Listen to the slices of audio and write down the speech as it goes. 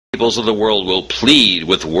peoples of the world will plead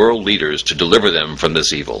with world leaders to deliver them from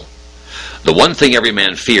this evil. The one thing every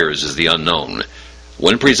man fears is the unknown.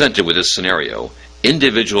 When presented with this scenario,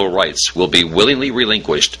 individual rights will be willingly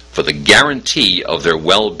relinquished for the guarantee of their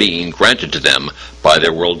well-being granted to them by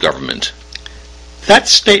their world government. That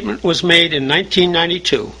statement was made in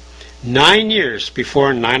 1992, 9 years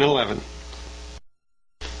before 9/11.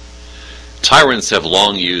 Tyrants have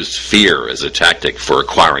long used fear as a tactic for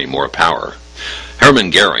acquiring more power.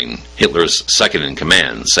 Hermann Goering, Hitler's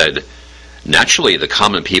second-in-command, said, "Naturally, the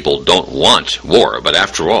common people don't want war, but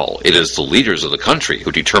after all, it is the leaders of the country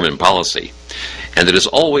who determine policy. And it is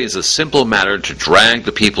always a simple matter to drag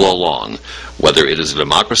the people along, whether it is a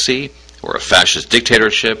democracy, or a fascist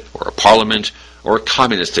dictatorship, or a parliament, or a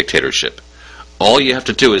communist dictatorship. All you have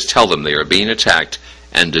to do is tell them they are being attacked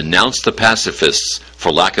and denounce the pacifists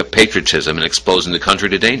for lack of patriotism and exposing the country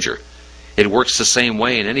to danger. It works the same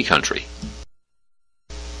way in any country."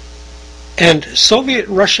 And Soviet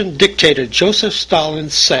Russian dictator Joseph Stalin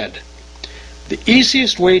said, "The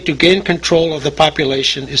easiest way to gain control of the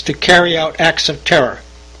population is to carry out acts of terror.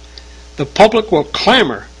 The public will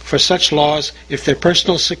clamor for such laws if their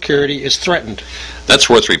personal security is threatened." That's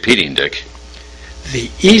worth repeating, Dick. The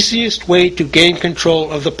easiest way to gain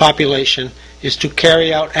control of the population is to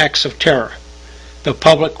carry out acts of terror. The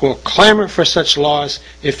public will clamor for such laws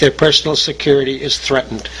if their personal security is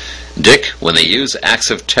threatened. Dick, when they use acts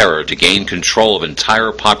of terror to gain control of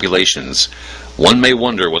entire populations, one may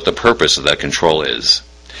wonder what the purpose of that control is.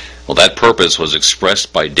 Well, that purpose was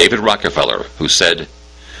expressed by David Rockefeller, who said,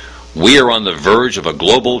 "We are on the verge of a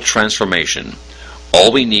global transformation.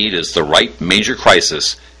 All we need is the right major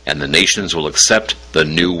crisis, and the nations will accept the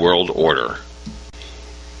new world order."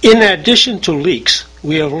 In addition to leaks,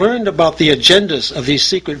 we have learned about the agendas of these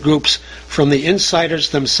secret groups from the insiders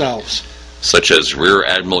themselves. Such as Rear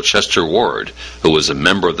Admiral Chester Ward, who was a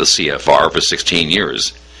member of the CFR for 16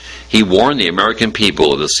 years. He warned the American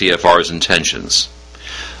people of the CFR's intentions.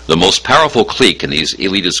 The most powerful clique in these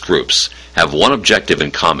elitist groups have one objective in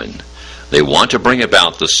common. They want to bring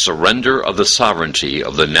about the surrender of the sovereignty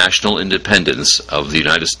of the national independence of the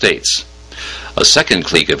United States. A second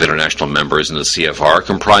clique of international members in the CFR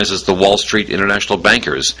comprises the Wall Street international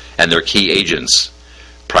bankers and their key agents.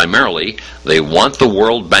 Primarily, they want the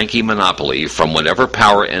world banking monopoly from whatever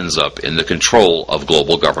power ends up in the control of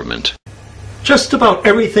global government. Just about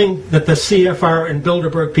everything that the CFR and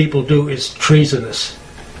Bilderberg people do is treasonous,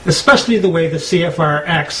 especially the way the CFR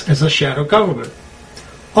acts as a shadow government.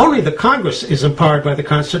 Only the Congress is empowered by the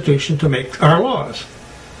Constitution to make our laws.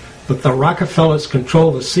 But the Rockefellers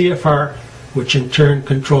control the CFR, which in turn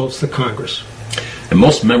controls the Congress. And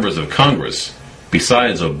most members of Congress,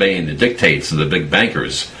 besides obeying the dictates of the big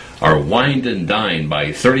bankers, are wined and dined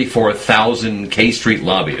by 34,000 K Street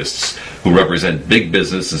lobbyists who represent big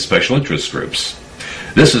business and special interest groups.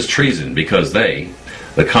 This is treason because they,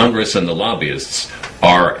 the Congress and the lobbyists,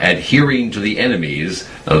 are adhering to the enemies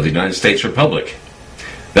of the United States Republic.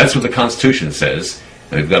 That's what the Constitution says,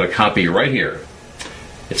 and we've got a copy right here.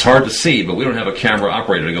 It's hard to see, but we don't have a camera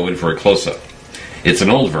operator to go in for a close-up. It's an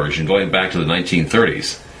old version going back to the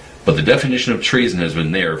 1930s, but the definition of treason has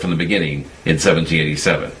been there from the beginning in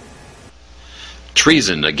 1787.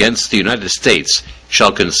 Treason against the United States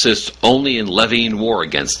shall consist only in levying war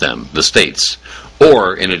against them, the states,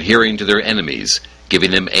 or in adhering to their enemies,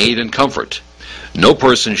 giving them aid and comfort. No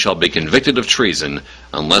person shall be convicted of treason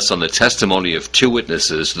unless on the testimony of 2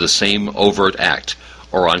 witnesses to the same overt act,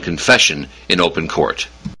 or on confession in open court.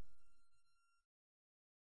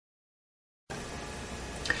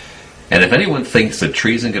 And if anyone thinks that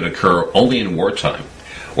treason can occur only in wartime,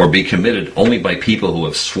 or be committed only by people who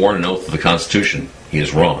have sworn an oath to the Constitution, he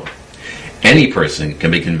is wrong. Any person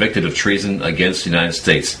can be convicted of treason against the United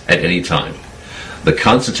States at any time. The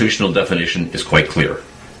constitutional definition is quite clear.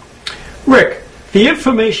 Rick, the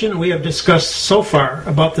information we have discussed so far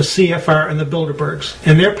about the CFR and the Bilderbergs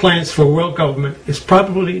and their plans for world government is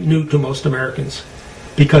probably new to most Americans,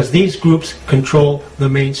 because these groups control the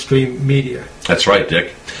mainstream media. That's right,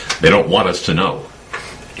 Dick. They don't want us to know.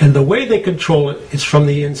 And the way they control it is from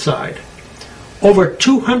the inside. Over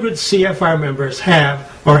 200 CFR members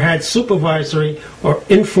have or had supervisory or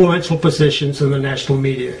influential positions in the national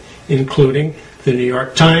media, including the New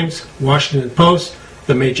York Times, Washington Post,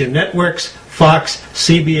 the major networks, Fox,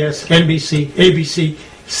 CBS, NBC, ABC,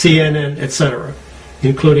 CNN, etc.,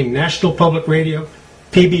 including National Public Radio,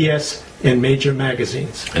 PBS, and major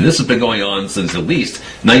magazines. And this has been going on since at least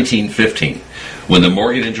 1915, when the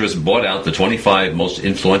Morgan interest bought out the 25 most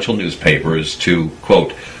influential newspapers to,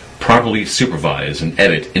 quote, properly supervise and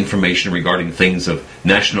edit information regarding things of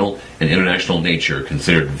national and international nature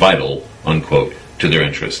considered vital, unquote, to their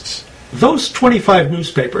interests. Those 25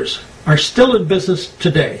 newspapers are still in business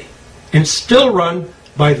today and still run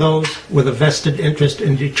by those with a vested interest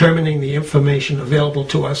in determining the information available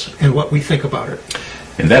to us and what we think about it.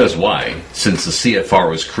 And that is why, since the CFR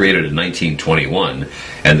was created in 1921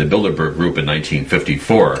 and the Bilderberg Group in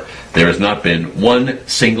 1954, there has not been one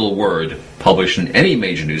single word published in any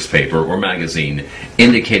major newspaper or magazine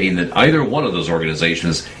indicating that either one of those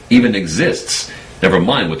organizations even exists, never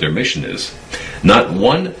mind what their mission is. Not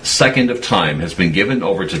 1 second of time has been given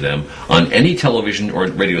over to them on any television or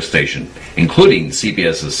radio station, including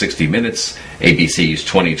CBS's 60 Minutes, ABC's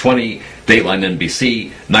 2020, Dateline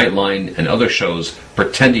NBC, Nightline, and other shows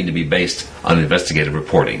pretending to be based on investigative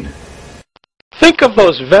reporting. Think of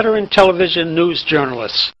those veteran television news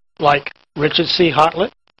journalists like Richard C.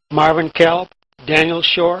 Hartlett, Marvin Kalb, Daniel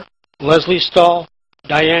Shore, Leslie Stahl,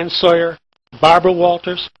 Diane Sawyer, Barbara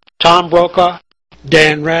Walters, Tom Brokaw,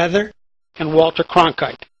 Dan Rather, and Walter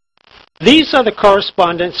Cronkite. These are the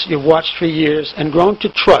correspondents you've watched for years and grown to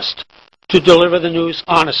trust to deliver the news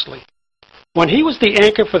honestly. When he was the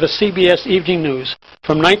anchor for the CBS Evening News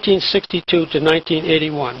from 1962 to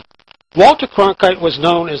 1981, Walter Cronkite was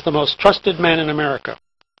known as the most trusted man in America.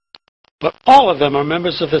 But all of them are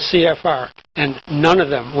members of the CFR, and none of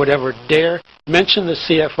them would ever dare mention the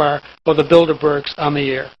CFR or the Bilderbergs on the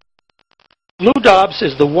air. Lou Dobbs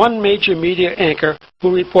is the one major media anchor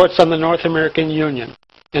who reports on the North American Union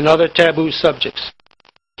and other taboo subjects.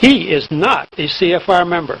 He is not a CFR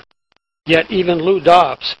member, yet even Lou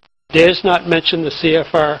Dobbs dares not mention the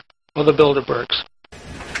CFR or the Bilderbergs.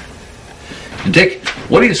 Dick,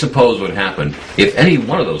 what do you suppose would happen if any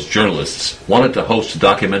one of those journalists wanted to host a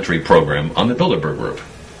documentary program on the Bilderberg Group?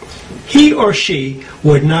 He or she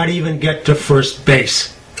would not even get to first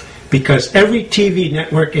base, because every TV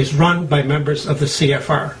network is run by members of the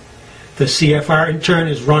CFR. The CFR, in turn,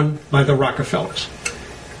 is run by the Rockefellers.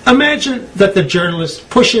 Imagine that the journalist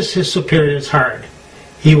pushes his superiors hard.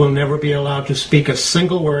 He will never be allowed to speak a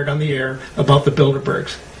single word on the air about the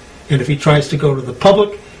Bilderbergs. And if he tries to go to the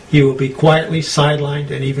public, he will be quietly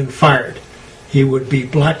sidelined and even fired. He would be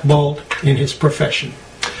blackballed in his profession.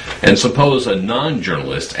 And suppose a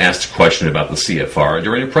non-journalist asked a question about the CFR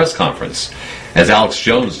during a press conference, as Alex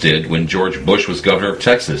Jones did when George Bush was governor of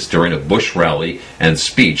Texas during a Bush rally and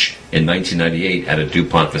speech in 1998 at a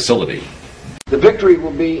DuPont facility. The victory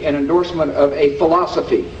will be an endorsement of a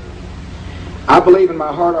philosophy. I believe in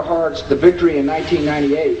my heart of hearts the victory in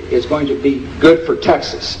 1998 is going to be good for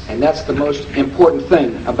Texas, and that's the most important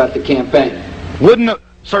thing about the campaign.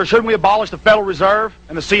 Shouldn't we abolish the Federal Reserve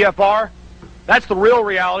and the CFR? That's the real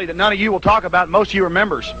reality that none of you will talk about, most of you are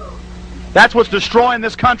members. That's what's destroying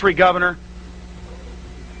this country, Governor.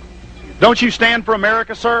 Don't you stand for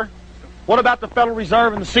America, sir? What about the Federal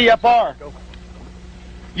Reserve and the CFR?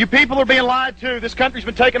 You people are being lied to. This country's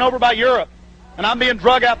been taken over by Europe, and I'm being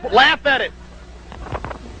drug out. Laugh at it.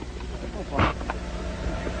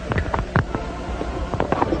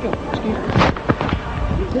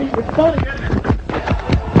 It's funny, isn't it?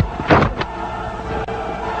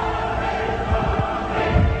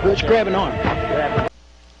 Let's grab an arm.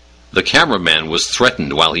 The cameraman was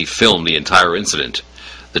threatened while he filmed the entire incident.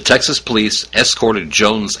 The Texas police escorted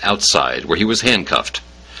Jones outside, where he was handcuffed.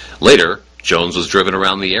 Later, Jones was driven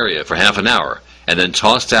around the area for half an hour and then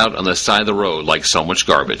tossed out on the side of the road like so much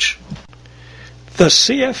garbage. The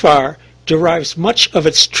CFR derives much of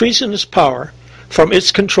its treasonous power from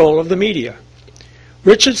its control of the media.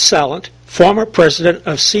 Richard Salant, former president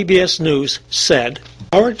of CBS News, said,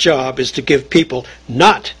 "Our job is to give people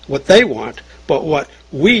not what they want, but what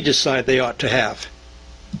we decide they ought to have."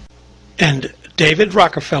 And David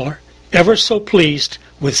Rockefeller, ever so pleased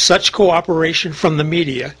with such cooperation from the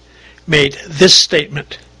media, made this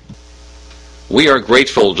statement: We are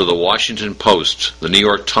grateful to the Washington Post, the New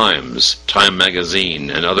York Times, Time Magazine,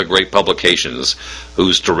 and other great publications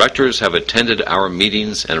whose directors have attended our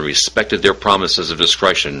meetings and respected their promises of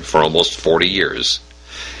discretion for almost 40 years.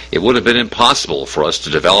 It would have been impossible for us to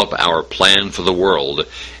develop our plan for the world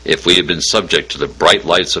if we had been subject to the bright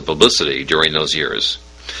lights of publicity during those years.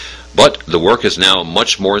 But the work is now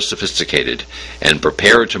much more sophisticated and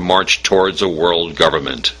prepared to march towards a world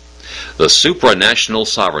government. The supranational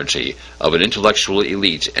sovereignty of an intellectual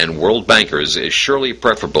elite and world bankers is surely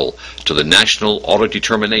preferable to the national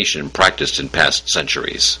autodetermination practiced in past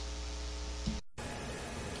centuries.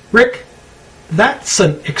 Rick, that's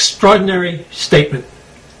an extraordinary statement.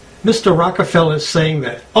 Mr. Rockefeller is saying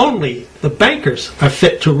that only the bankers are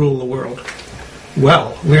fit to rule the world.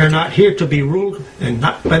 Well, we are not here to be ruled, and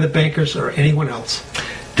not by the bankers or anyone else.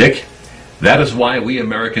 Dick, That is why we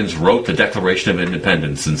Americans wrote the Declaration of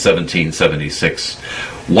Independence in 1776,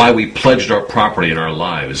 why we pledged our property and our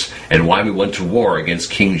lives, and why we went to war against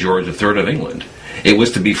King George III of England. It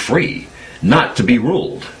was to be free, not to be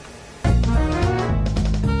ruled.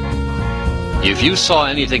 If you saw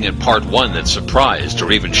anything in Part 1 that surprised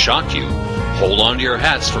or even shocked you, hold on to your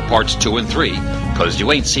hats for Parts 2 and 3, because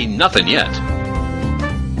you ain't seen nothing yet.